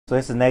So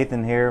this is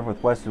Nathan here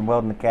with Western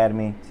Welding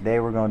Academy. Today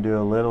we're going to do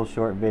a little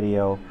short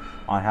video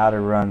on how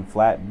to run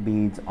flat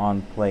beads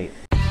on plate.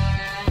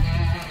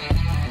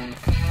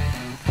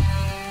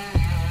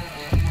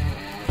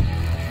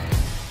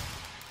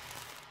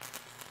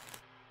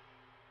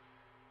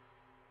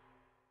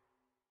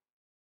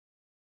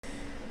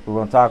 We're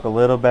going to talk a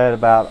little bit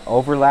about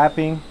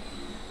overlapping,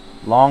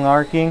 long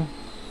arcing,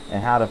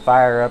 and how to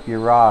fire up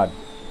your rod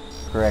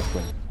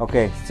correctly.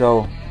 Okay,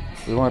 so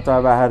we want to talk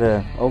about how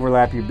to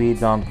overlap your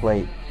beads on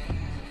plate.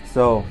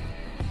 So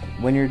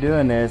when you're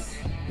doing this,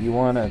 you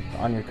want to,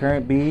 on your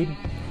current bead,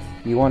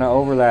 you want to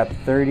overlap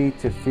 30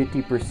 to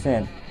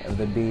 50% of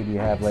the bead you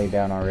have laid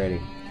down already.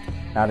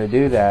 Now to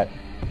do that,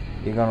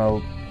 you're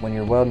going to, when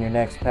you're welding your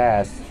next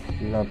pass,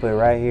 you're going to put it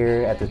right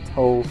here at the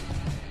toe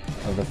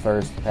of the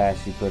first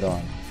pass you put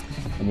on.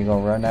 And you're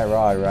going to run that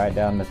rod right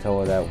down the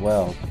toe of that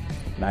weld.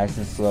 Nice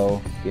and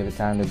slow, give it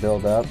time to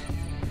build up,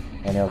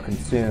 and it'll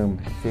consume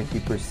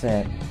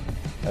 50%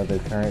 of the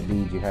current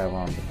bead you have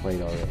on the plate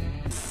already.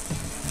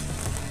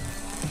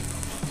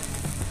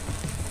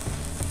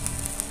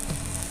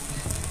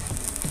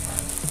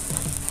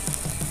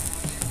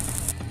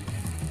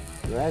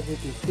 So as you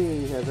can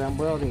see, as I'm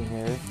welding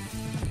here,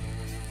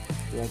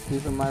 I'm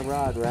keeping my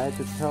rod right at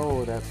the toe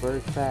of that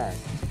first pass,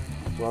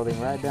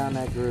 welding right down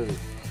that groove.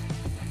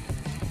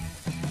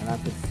 And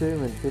I'm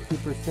consuming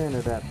 50%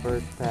 of that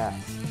first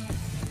pass.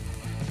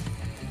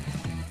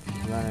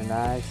 Running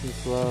nice and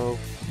slow.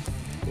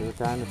 Give it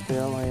time to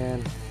fill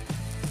in.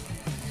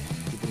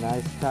 Keep a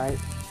nice tight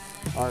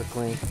arc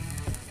length.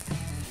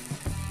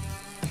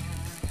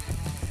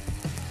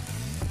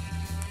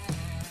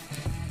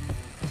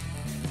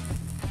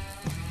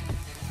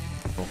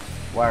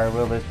 Wire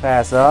wheel this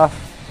pass off.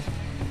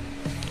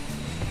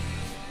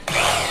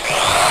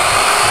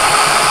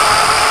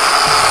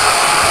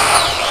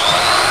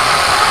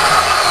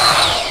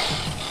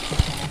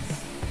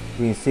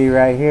 You can see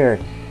right here,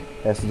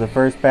 this is the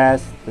first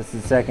pass, this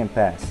is the second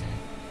pass.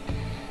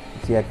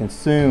 See, I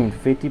consumed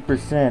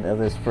 50% of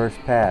this first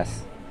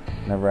pass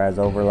whenever I was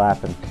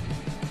overlapping.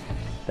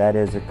 That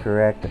is a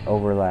correct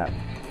overlap.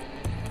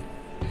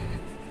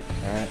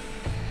 Alright,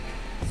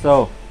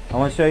 so I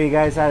want to show you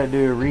guys how to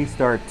do a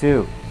restart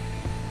too.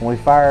 When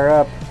we fire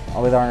up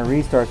with our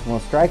restarts, we're going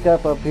to strike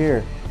up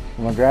here.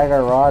 We're going to drag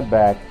our rod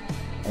back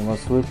and we'll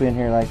swoop in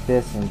here like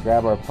this and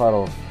grab our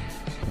puddle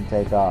and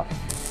take off.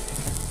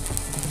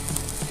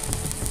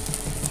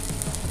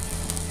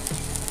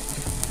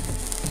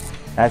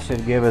 That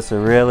should give us a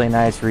really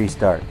nice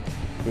restart.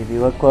 If you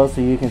look closer,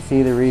 you can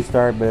see the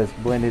restart, but it's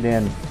blended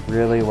in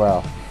really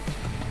well.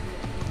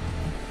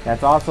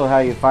 That's also how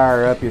you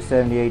fire up your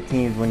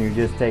 70/18s when you're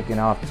just taking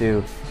off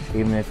too.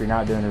 Even if you're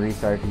not doing a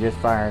restart, if you're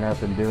just firing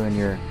up and doing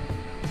your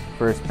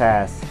first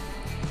pass,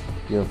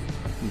 you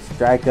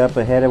strike up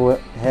ahead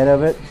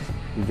of it,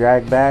 you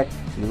drag back,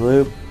 you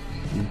loop,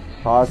 you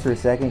pause for a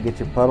second, get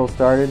your puddle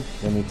started,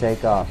 then you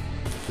take off.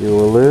 You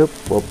will loop,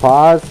 we'll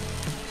pause,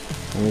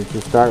 and you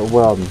just start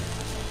welding.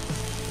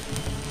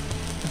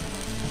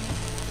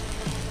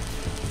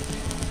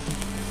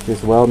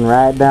 Just welding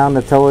right down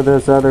the toe of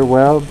this other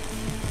weld.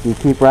 You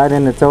keep right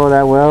in the toe of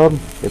that weld.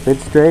 If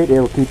it's straight, it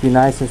will keep you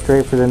nice and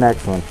straight for the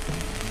next one.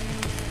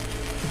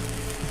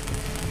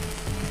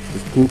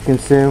 Just keep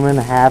consuming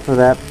half of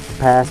that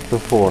pass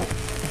before.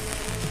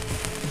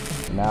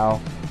 Now,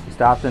 we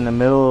stopped in the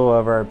middle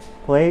of our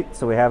plate,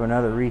 so we have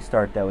another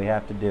restart that we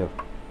have to do.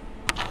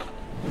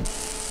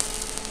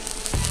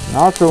 And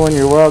also when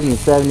you're welding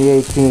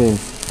 70/18,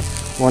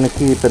 you want to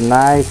keep a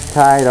nice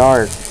tight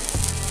arc.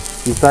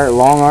 If you start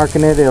long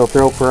arcing it, it'll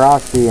throw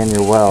porosity in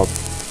your weld.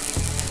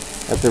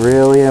 That's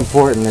really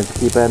important, is to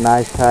keep that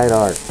nice tight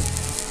arc.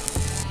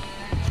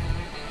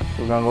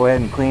 We're going to go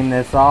ahead and clean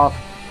this off.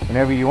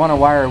 Whenever you want to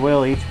wire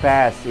wheel each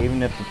pass,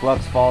 even if the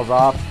flux falls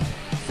off,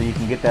 so you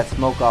can get that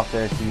smoke off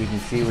there so you can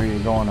see where you're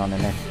going on the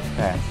next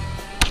pass.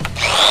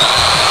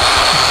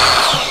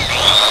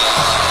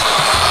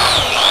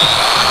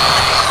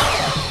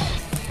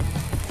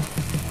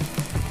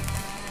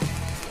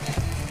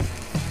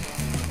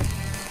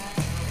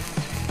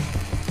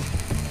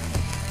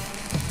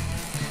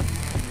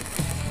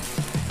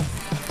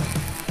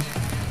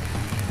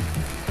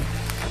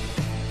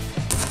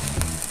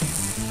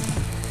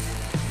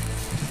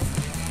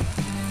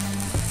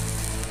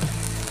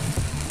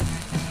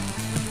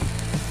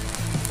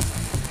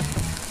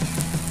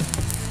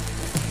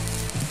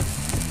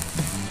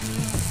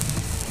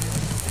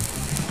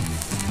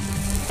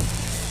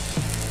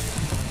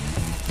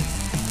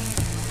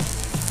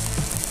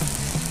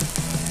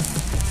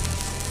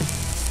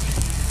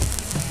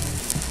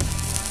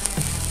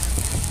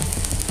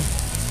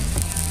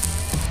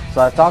 So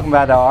I was talking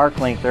about the arc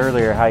length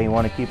earlier, how you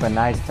want to keep a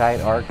nice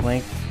tight arc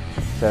length.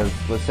 So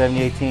with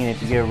 70/18,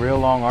 if you get a real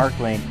long arc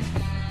length,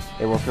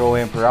 it will throw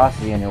in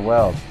porosity in your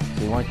weld.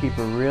 So you want to keep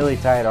a really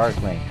tight arc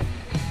length.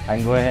 I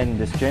can go ahead and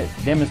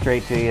just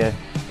demonstrate to you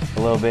a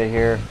little bit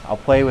here. I'll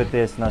play with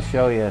this and I'll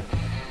show you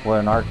what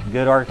a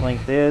good arc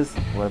length is,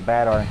 what a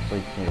bad arc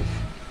length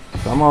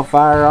is. So I'm going to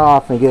fire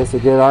off and get us a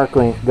good arc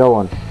length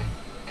going.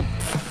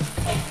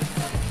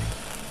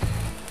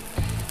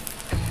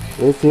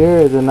 This here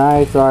is a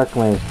nice arc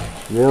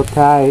length, real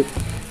tight,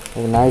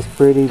 a nice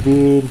pretty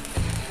bead,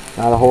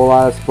 not a whole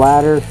lot of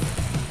splatter.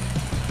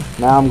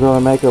 Now I'm going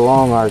to make a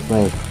long arc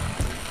length.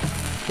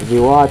 If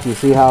you watch, you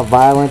see how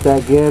violent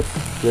that gets.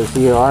 You'll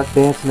see your arc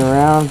dancing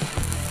around,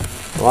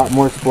 a lot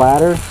more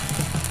splatter.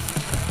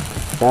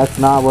 That's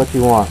not what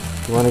you want.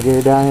 You want to get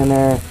it down in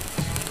there,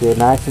 get it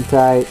nice and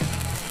tight.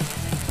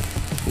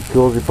 It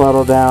cools your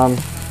puddle down,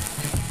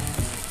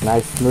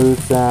 nice smooth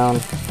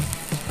sound.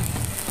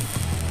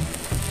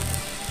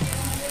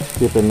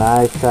 Keep a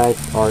nice tight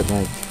arc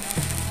length.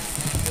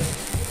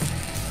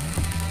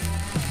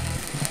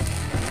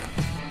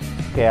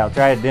 Okay, I'll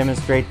try to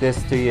demonstrate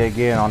this to you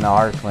again on the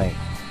arc length.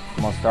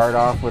 I'm going to start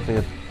off with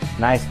a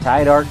nice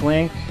tight arc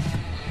length.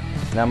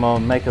 And I'm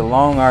going to make a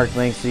long arc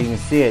length so you can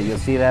see it. You'll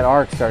see that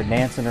arc start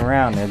dancing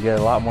around. It'll get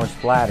a lot more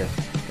splatter.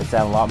 It'll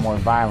sound a lot more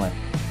violent.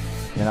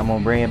 Then I'm going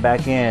to bring it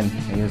back in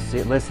and you'll see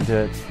it, listen to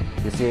it.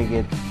 You'll see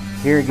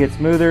it gets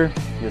smoother.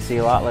 You'll see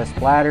a lot less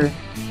splatter,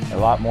 a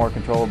lot more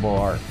controllable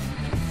arc.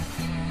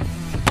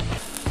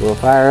 We'll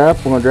fire up.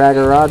 We're going to drag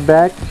our rod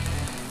back.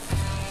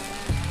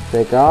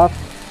 Take off.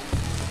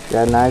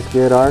 Got a nice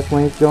good arc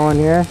length going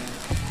here.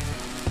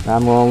 Now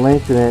I'm going to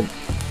lengthen it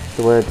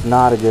to where it's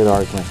not a good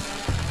arc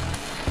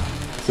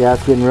length. See how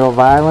it's getting real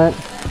violent?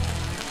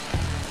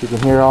 You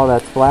can hear all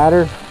that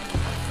splatter.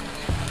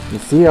 You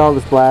see all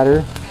the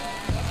splatter.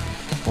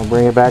 We'll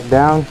bring it back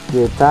down,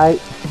 get it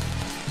tight.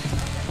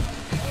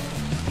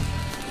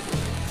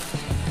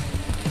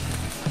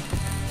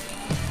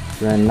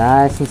 Run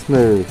nice and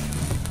smooth.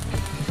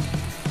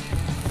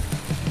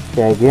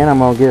 Okay, again I'm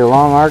going to get a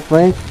long arc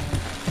length.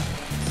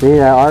 See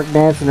that arc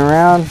dancing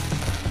around?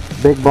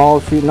 Big ball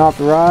shooting off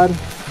the rod.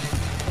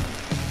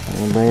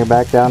 And we'll bring it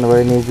back down to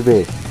where it needs to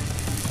be.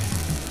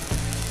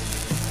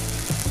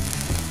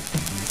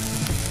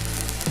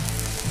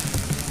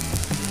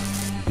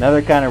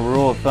 Another kind of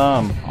rule of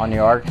thumb on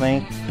your arc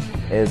length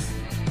is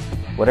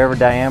whatever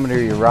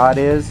diameter your rod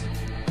is,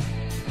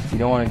 you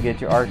don't want to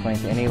get your arc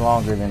length any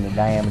longer than the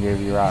diameter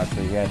of your rod.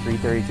 So you got a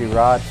 332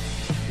 rod,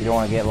 you don't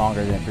want to get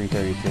longer than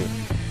 332.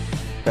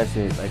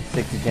 Especially like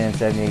 60-10 and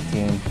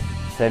 70-18.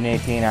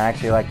 70-18, I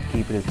actually like to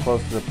keep it as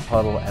close to the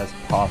puddle as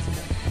possible.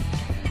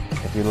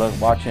 If you're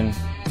watching,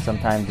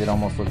 sometimes it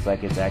almost looks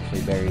like it's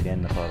actually buried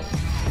in the puddle.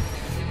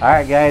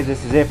 Alright guys,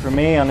 this is it for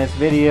me on this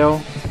video.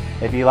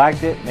 If you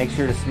liked it, make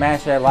sure to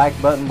smash that like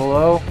button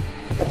below.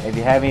 If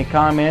you have any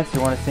comments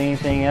or want to see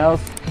anything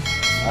else,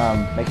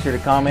 make sure to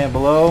comment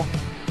below.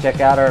 Check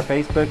out our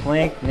Facebook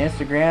link and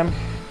Instagram.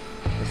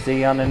 We'll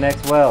see you on the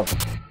next weld.